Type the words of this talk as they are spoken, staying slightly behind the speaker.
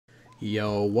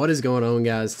Yo, what is going on,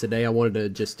 guys? Today I wanted to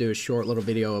just do a short little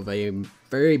video of a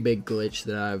very big glitch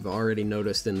that I've already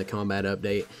noticed in the combat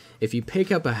update. If you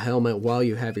pick up a helmet while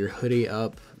you have your hoodie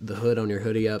up, the hood on your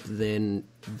hoodie up, then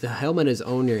the helmet is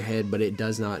on your head, but it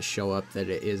does not show up that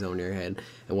it is on your head.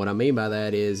 And what I mean by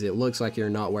that is it looks like you're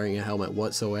not wearing a helmet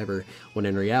whatsoever, when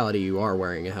in reality you are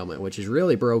wearing a helmet, which is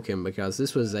really broken because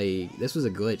this was a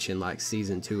glitch in like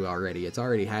Season 2 already. It's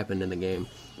already happened in the game,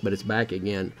 but it's back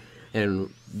again.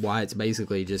 And why it's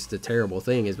basically just a terrible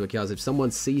thing is because if someone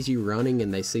sees you running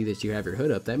and they see that you have your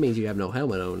hood up, that means you have no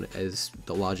helmet on, as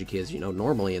the logic is, you know,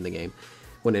 normally in the game.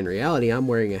 When in reality, I'm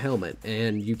wearing a helmet,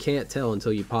 and you can't tell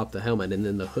until you pop the helmet, and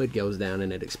then the hood goes down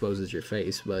and it exposes your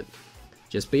face. But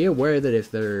just be aware that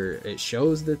if it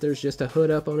shows that there's just a hood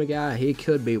up on a guy, he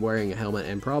could be wearing a helmet,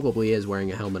 and probably is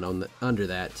wearing a helmet on under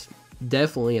that.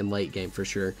 Definitely in late game for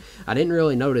sure. I didn't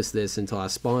really notice this until I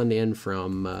spawned in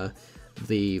from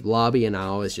the lobby, and I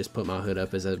always just put my hood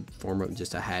up as a form of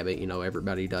just a habit, you know,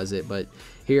 everybody does it. But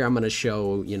here I'm going to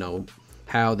show, you know,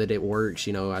 how that it works.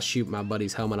 You know, I shoot my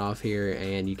buddy's helmet off here,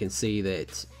 and you can see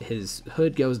that his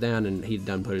hood goes down, and he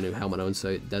done put a new helmet on, so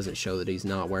it doesn't show that he's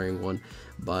not wearing one,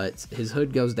 but his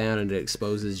hood goes down and it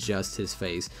exposes just his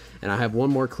face. And I have one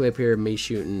more clip here of me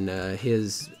shooting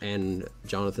his and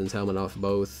Jonathan's helmet off,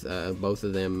 both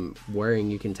of them wearing,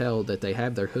 you can tell that they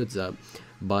have their hoods up,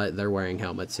 but they're wearing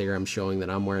helmets. Here I'm showing that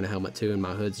I'm wearing a helmet too, and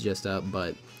my hood's just up,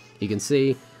 but you can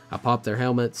see I popped their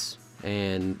helmets,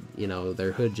 and you know,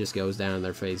 their hood just goes down and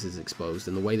their face is exposed.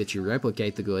 And the way that you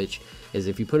replicate the glitch is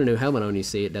if you put a new helmet on, you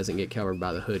see it doesn't get covered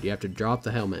by the hood. You have to drop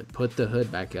the helmet, put the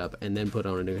hood back up, and then put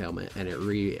on a new helmet, and it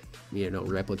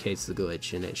replicates the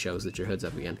glitch, and it shows that your hood's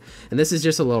up again. And this is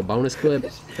just a little bonus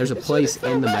clip. There's a place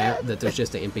in the map that there's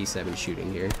just an MP7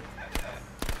 shooting here.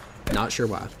 Not sure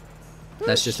why.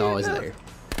 That's just always there.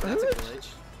 That's a glitch.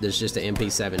 There's just an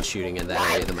MP7 shooting in that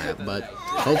area of the map. But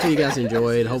hopefully you guys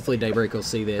enjoyed. Hopefully DayBreak will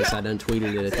see this. I done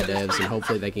tweeted it at the devs, and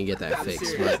hopefully they can get that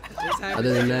fixed. But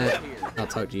other than that, I'll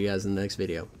talk to you guys in the next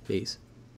video. Peace.